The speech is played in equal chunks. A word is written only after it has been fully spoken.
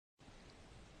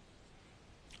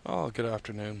Oh, good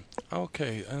afternoon.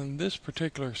 Okay, in this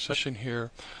particular session here,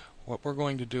 what we're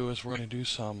going to do is we're going to do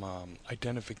some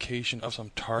identification of some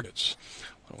targets.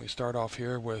 When we start off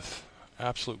here with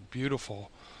absolute beautiful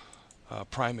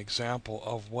prime example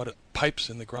of what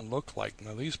pipes in the ground look like.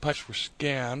 Now these pipes were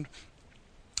scanned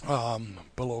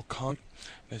below concrete.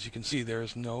 As you can see, there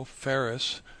is no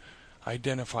ferrous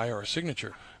identifier or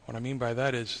signature. What I mean by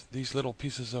that is these little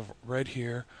pieces of red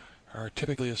here are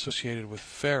typically associated with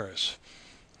ferrous.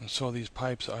 And so these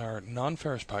pipes are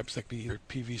non-ferrous pipes that can be either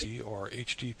PVC or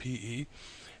HDPE,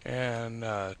 and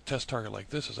a test target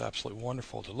like this is absolutely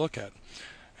wonderful to look at.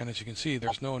 And as you can see,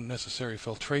 there's no necessary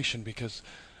filtration because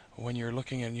when you're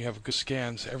looking and you have good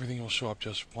scans, everything will show up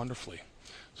just wonderfully.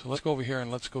 So let's go over here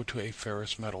and let's go to a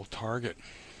ferrous metal target.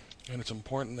 And it's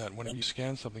important that whenever you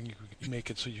scan something, you make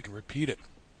it so you can repeat it.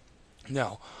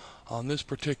 Now, on this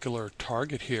particular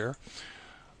target here,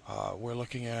 we're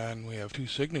looking at, and we have two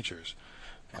signatures.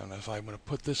 And if I'm going to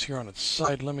put this here on its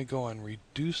side, let me go and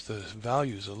reduce the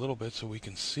values a little bit so we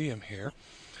can see them here.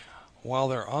 While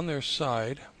they're on their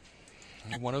side,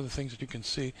 one of the things that you can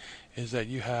see is that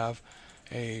you have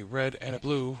a red and a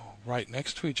blue right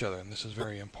next to each other, and this is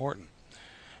very important.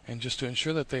 And just to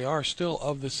ensure that they are still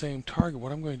of the same target,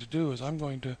 what I'm going to do is I'm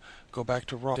going to go back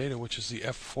to raw data, which is the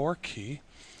F4 key.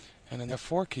 And in the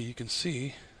F4 key, you can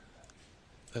see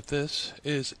that this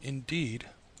is indeed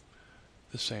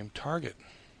the same target.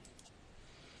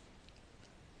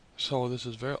 So this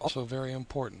is also very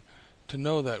important to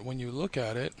know that when you look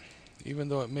at it, even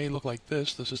though it may look like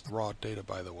this is raw data,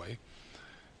 by the way,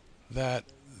 that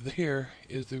here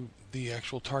is the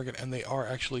actual target, and they are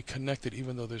actually connected,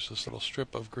 even though there's this little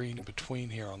strip of green in between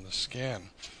here on the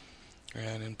scan.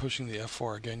 And in pushing the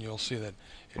F4 again, you'll see that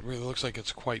it really looks like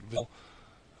it's quite visible,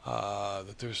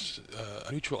 that there's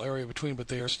a neutral area between, but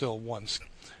they are still one.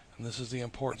 And this is the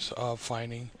importance of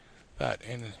finding that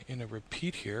in a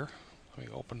repeat here. Let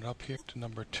me open it up here to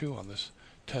number 2 on this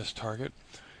test target.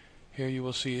 Here you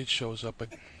will see it shows up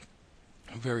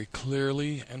very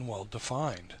clearly and well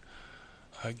defined.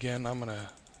 Again, I'm going to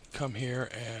come here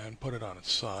and put it on its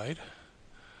side.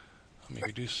 Let me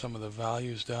reduce some of the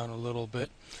values down a little bit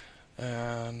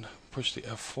and push the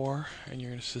F4, and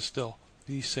you're going to see still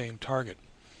the same target.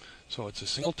 So it's a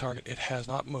single target. It has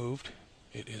not moved.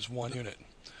 It is one unit.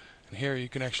 And here you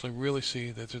can actually really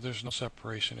see that there's no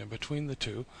separation in between the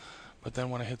two. But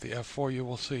then when I hit the F4, you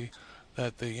will see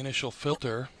that the initial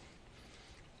filter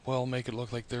will make it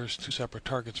look like there's two separate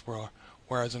targets,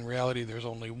 whereas in reality there's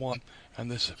only one, and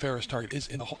this ferrous target is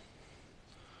in the hole.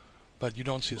 But you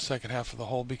don't see the second half of the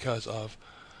hole because of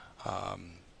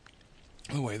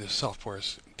the way the software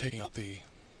is taking up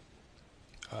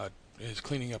is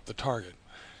cleaning up the target.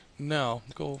 Now,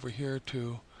 let's go over here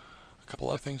to a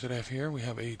couple of things that I have here. We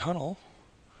have a tunnel,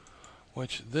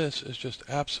 which this is just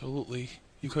absolutely,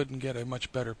 you couldn't get a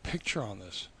much better picture on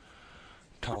this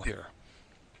tunnel here.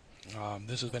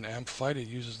 This has been amplified. It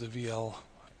uses the VLF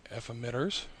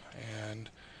emitters, and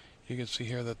you can see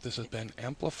here that this has been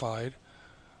amplified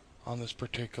on this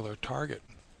particular target.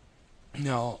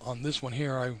 Now, on this one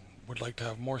here, I would like to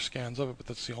have more scans of it, but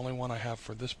that's the only one I have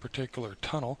for this particular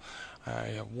tunnel. I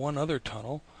have one other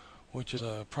tunnel, which is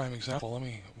a prime example.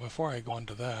 Before I go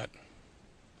into that,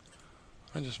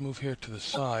 I'll just move here to the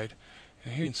side.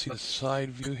 And here you can see the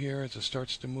side view here as it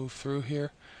starts to move through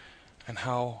here, and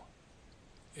how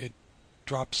it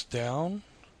drops down.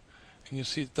 And you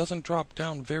see it doesn't drop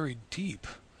down very deep,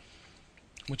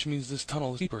 which means this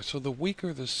tunnel is deeper. So the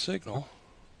weaker the signal,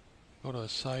 go to a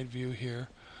side view here,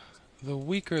 the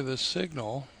weaker the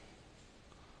signal,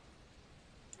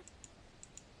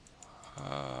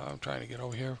 I'm trying to get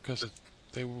over here because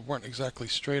they weren't exactly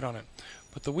straight on it,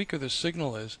 but the weaker the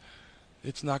signal is,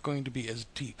 it's not going to be as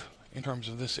deep in terms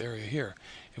of this area here.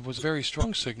 If it was a very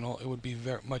strong signal, it would be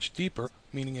much deeper,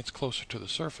 meaning it's closer to the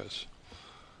surface.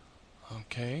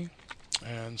 Okay,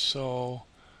 and so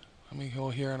let me go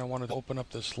here, and I wanted to open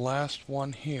up this last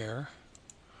one here.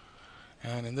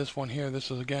 And in this one here, this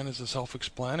is again is a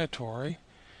self-explanatory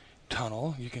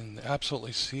tunnel. You can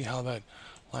absolutely see how that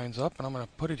lines up, and I'm going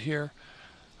to put it here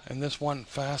in this one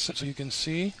facet so you can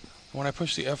see. When I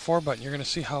push the F4 button, you're going to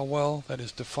see how well that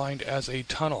is defined as a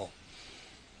tunnel.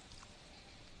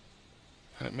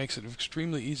 And it makes it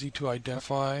extremely easy to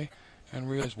identify and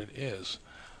realize what it is.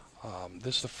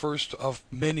 This is the first of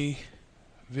many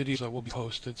videos that will be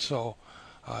posted, so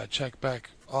check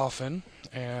back often,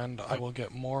 and I will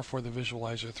get more for the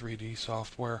Visualizer 3D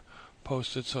software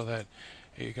posted so that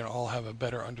you can all have a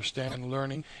better understanding and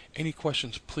learning. Any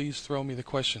questions, please throw me the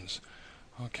questions.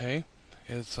 Okay?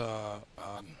 It's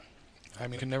I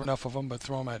mean, you can never enough of them, but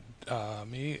throw them at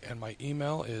me, and my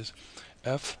email is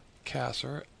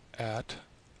fkasser at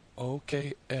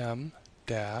okm-gmbh.de,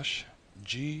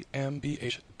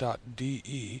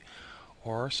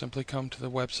 or simply come to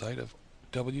the website of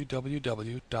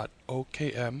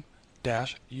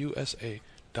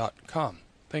www.okm-usa.com.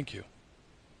 Thank you.